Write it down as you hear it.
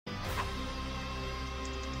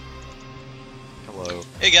Hello.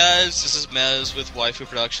 Hey guys, this is Mez with Waifu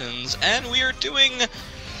Productions, and we are doing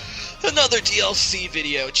another DLC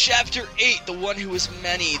video, Chapter 8, The One Who Is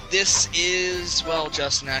Many. This is, well,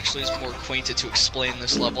 Justin actually is more acquainted to explain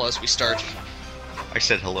this level as we start. I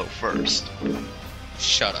said hello first.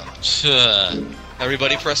 Shut up.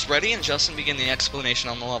 Everybody press ready, and Justin begin the explanation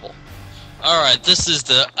on the level. Alright, this is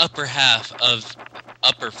the upper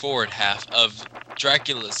forward half of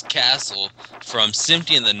Dracula's castle from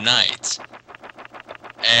Symphony of the Night.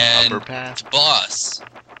 And Upper path? the boss.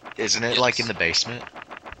 Isn't it Yes. like in the basement?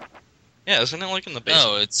 Yeah, isn't it like in the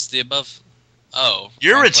basement? No, it's the above. Oh.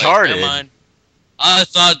 You're wrong place. retarded. Never mind. I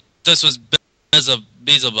thought this was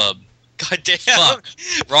Beelzebub. God damn. Fuck.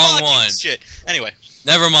 Wrong Fucking one. shit. Anyway.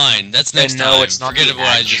 Never mind. That's next no, time. it's not Forget the what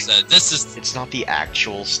I action. just said. This is. It's not the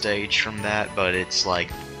actual stage from that, but it's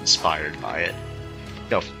like inspired by it.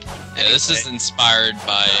 Go. Yeah, this is inspired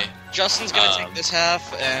by. Justin's gonna take this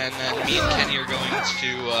half, and then me and Kenny are going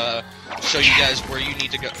to show you guys where you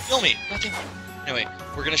need to go. Kill me! Goddamn. Anyway,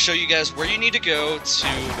 we're gonna show you guys where you need to go to,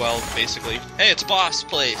 well, basically, hey, it's boss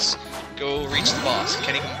place. Go reach the boss.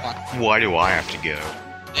 Kenny, come on. Why do I have to go?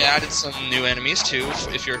 They added some new enemies too,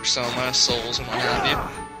 if you're some souls and what have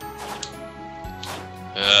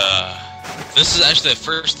you. This is actually the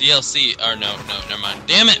first DLC. Or no, never mind.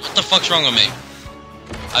 Damn it! What the fuck's wrong with me?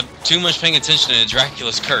 I'm too much paying attention to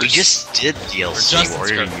Dracula's Curse. We just did DLC. Justin's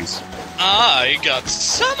What are you? Curse. I got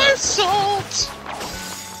somersault!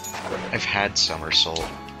 I've had somersault.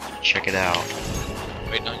 Check it out.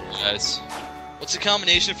 Wait, not you guys. What's the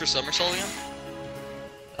combination for somersault again?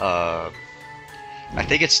 I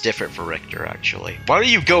think it's different for Richter, actually. Why don't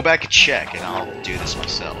you go back and check, and I'll do this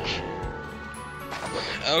myself.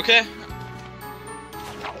 Okay.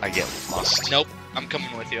 I get lost. Nope. I'm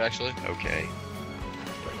coming with you, actually. Okay.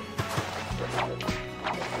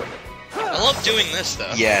 I love doing this,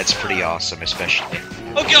 though. Yeah, it's pretty awesome, especially.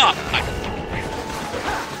 Oh god!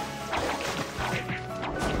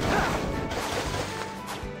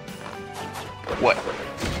 What?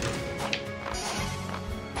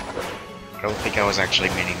 I don't think I was actually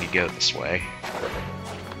meaning to go this way.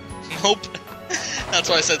 Nope. That's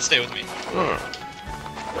why I said stay with me.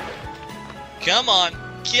 Come on.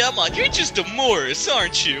 Come on. You're just a Morris,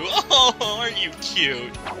 aren't you? Oh, aren't you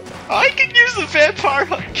cute? I can use the vampire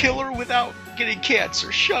killer without getting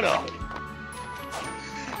cancer. Shut up.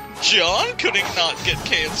 John couldn't not get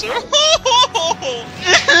cancer.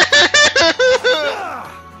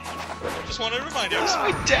 Just wanted to remind you. That's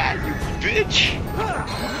my dad, you bitch.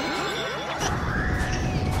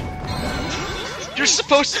 You're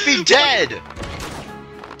supposed to be dead.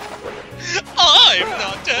 I'm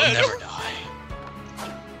not dead. We'll never die.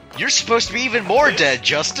 You're supposed to be even more dead,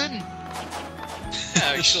 Justin.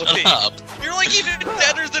 Actually, Shut up. you're like even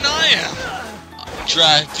deader than I am.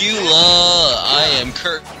 Dracula, I am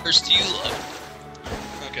cursed you.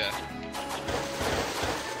 Okay.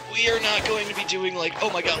 We are not going to be doing like, oh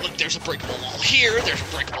my god, look, there's a breakable wall here, there's a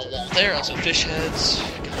breakable wall there, also fish heads.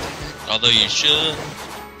 God damn it. Although you should.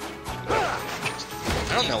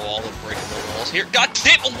 I don't know all the breakable walls here. God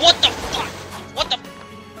damn it, what the fuck? What the?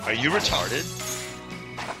 Are you retarded?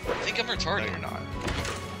 I think I'm No, retarded. you're not.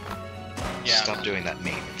 Yeah. Stop doing that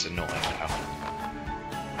meme. It's annoying now.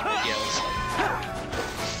 Yeah,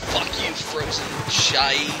 fuck you, frozen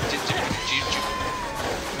shy.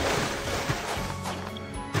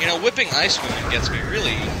 You know, whipping ice women gets me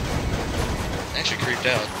really actually creeped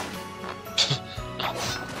out.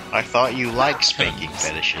 I thought you liked spanking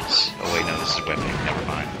fetishes. Oh wait, no, this is whipping. Never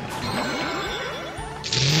mind.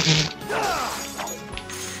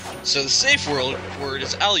 So the safe word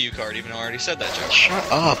is Alucard, even though I already said that joke. Shut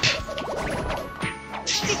up.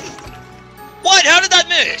 What? How did that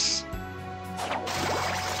miss?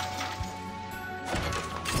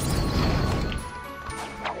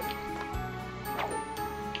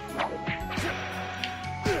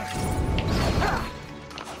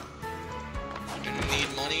 Gonna need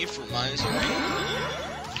money for misery.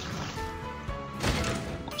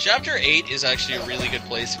 Chapter 8 is actually a really good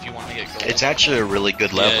place if you want to get gold. It's actually a really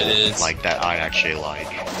good level, it is. like that I actually like.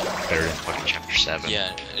 Better than fucking Chapter 7.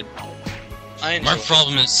 Yeah. I My enjoy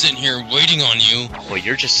problem is sitting here waiting on you. Well,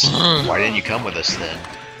 you're just... Why didn't you come with us then?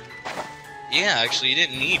 Yeah, actually, you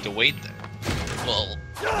didn't need to wait there. Well,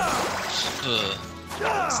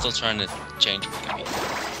 still trying to change my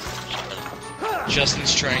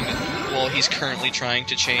Justin's trying to... Well, he's currently trying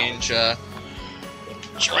to change,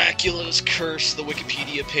 Dracula's Curse, the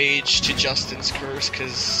Wikipedia page, to Justin's Curse,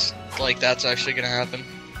 because, like, that's actually gonna happen.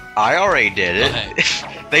 I already did it.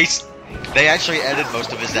 Okay. They actually edited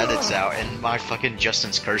most of his edits out, and my fucking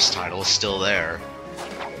Justin's Curse title is still there.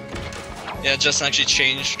 Yeah, Justin actually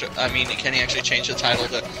changed. I mean, Kenny actually changed the title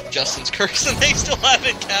to Justin's Curse, and they still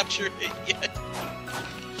haven't captured it yet.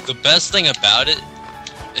 The best thing about it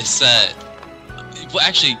is that. Well,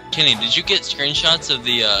 actually, Kenny, did you get screenshots of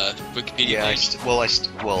the Wikipedia Yeah, page?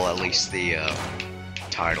 well, at least the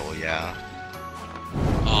title, yeah.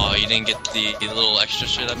 Oh, you didn't get the little extra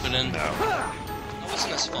shit I put in? No. That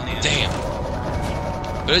wasn't as funny. Damn.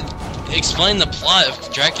 But explain the plot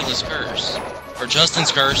of Dracula's Curse. Or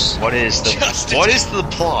Justin's Curse. What is the Justin's- What is the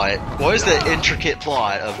plot? What is the intricate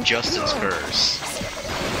plot of Justin's Curse?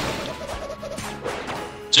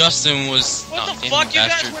 Justin was... What oh, the damn fuck? You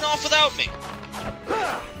bastard. guys went off without me.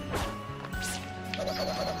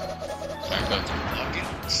 Alright,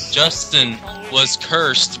 go. Justin was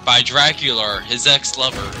cursed by Dracula, his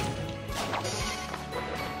ex-lover.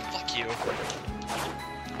 Fuck you.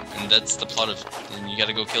 And that's the plot of... And you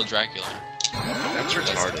gotta go kill Dracula. That's That's the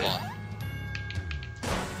retarded. plot.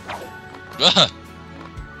 Ugh.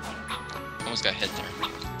 Almost got hit there.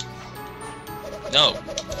 No.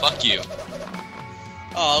 Fuck you.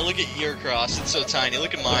 Oh, look at your cross. It's so tiny.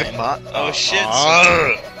 Look at mine. Oh shit,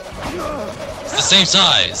 It's the same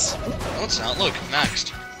size. No, it's not. Look,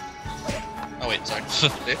 maxed. Oh, wait, sorry.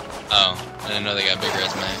 Oh, I didn't know they got bigger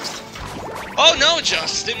as maxed. Oh, no,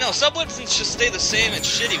 Justin. No, sub-weapons just stay the same and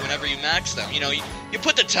shitty whenever you max them. You know, you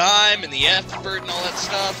put the time and the effort and all that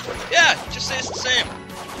stuff. Yeah, just stays the same.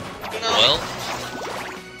 You know? Well,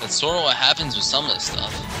 that's sort of what happens with some of this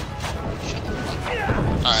stuff. Shut the fuck up.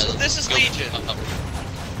 Alright, So this is go. Legion.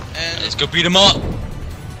 And Let's go beat him up! Hey,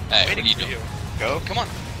 what are waiting you for doing? you. Go. Come on.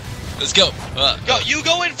 Let's go! Go, you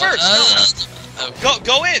go in first. No.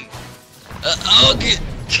 Go in. Okay.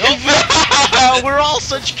 We're all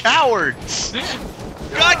such cowards.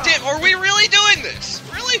 God damn, are we really doing this?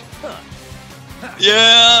 Really?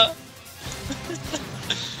 Yeah!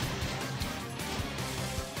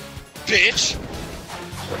 Bitch.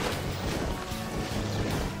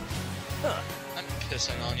 I'm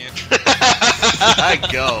pissing on you.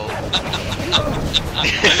 Go.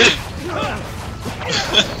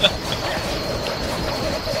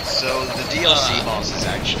 So the DLC bosses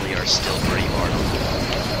actually are still pretty hard.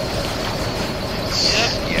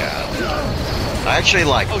 Yep. Yeah. I actually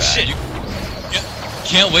like Oh that. shit.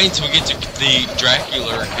 Can't wait until we get to the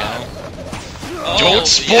Dracula account. Oh, Don't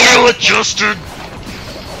spoil it, Justin!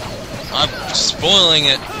 I'm spoiling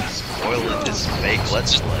it Spoil this fake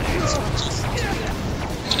Let's Play.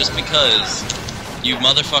 just because you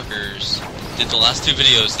motherfuckers did the last two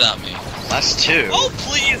videos without me. Last two. Oh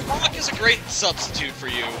please, Rock is a great substitute for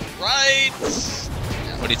you, right?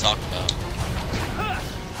 What are you talking about?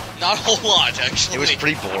 Not a whole lot, actually. It was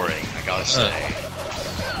pretty boring, I gotta say.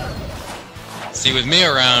 See, with me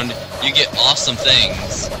around, you get awesome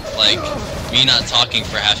things, like me not talking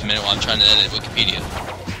for half a minute while I'm trying to edit Wikipedia.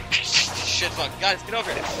 Shit, fuck, guys, get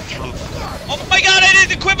over here. Oh my god, I need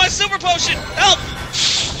to quit my super potion. Help!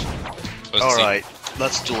 Alright,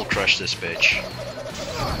 let's dual crush this bitch.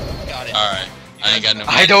 Got it. Alright, I ain't got no.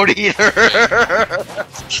 I don't either!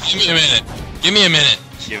 Give me a minute. Give me a minute.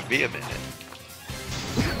 Give me a minute.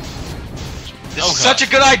 This Oh, is God. such a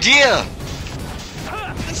good idea!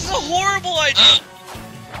 This is a horrible idea.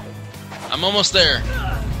 I'm almost there.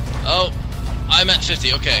 Oh, I'm at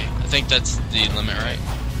 50. Okay, I think that's the limit, right?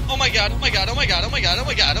 Oh my god, oh my god, oh my god, oh my god, oh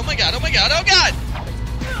my god, oh my god, oh my god, oh god!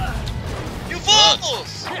 You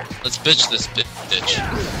fools! Let's bitch this bitch.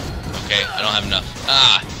 Okay, I don't have enough.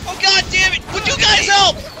 Ah, Oh god damn it! Would you guys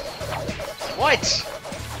help? What?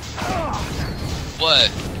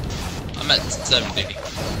 what? I'm at 70.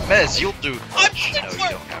 Mez, you'll do I'm crush. No, you for-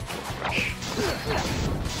 don't have to crush.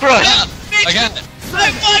 Crush! Ah, I got it.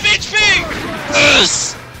 I'm 5 HP!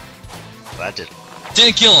 Yes! That did.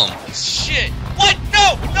 Didn't kill him. Shit! What?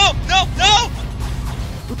 No! No! No! No!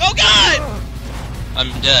 Oh god! I'm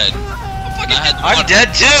dead. I'm And I had to I'm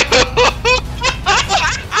dead too!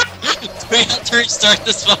 Do we have to restart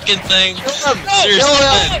this fucking thing? Kill him! Seriously, Kill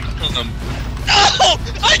man, him! kill him. No!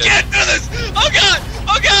 I can't do this! Oh god!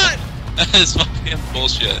 Oh god! That is fucking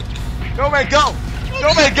bullshit. Go man, go!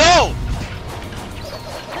 Go man, go!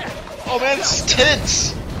 Oh man, this is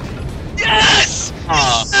tense! Yes!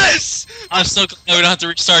 Aw. Yes! I'm so glad we don't have to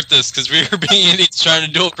restart this because we were being idiots trying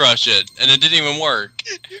to dual crush it, and it didn't even work.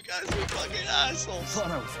 You guys are fucking assholes.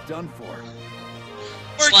 Thought I was done for.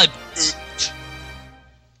 Slide.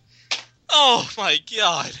 Oh my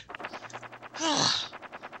god.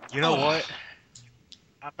 You know what?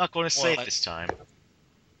 I'm not going to say it What? this time.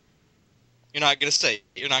 You're not gonna say.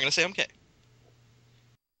 You're not gonna say okay.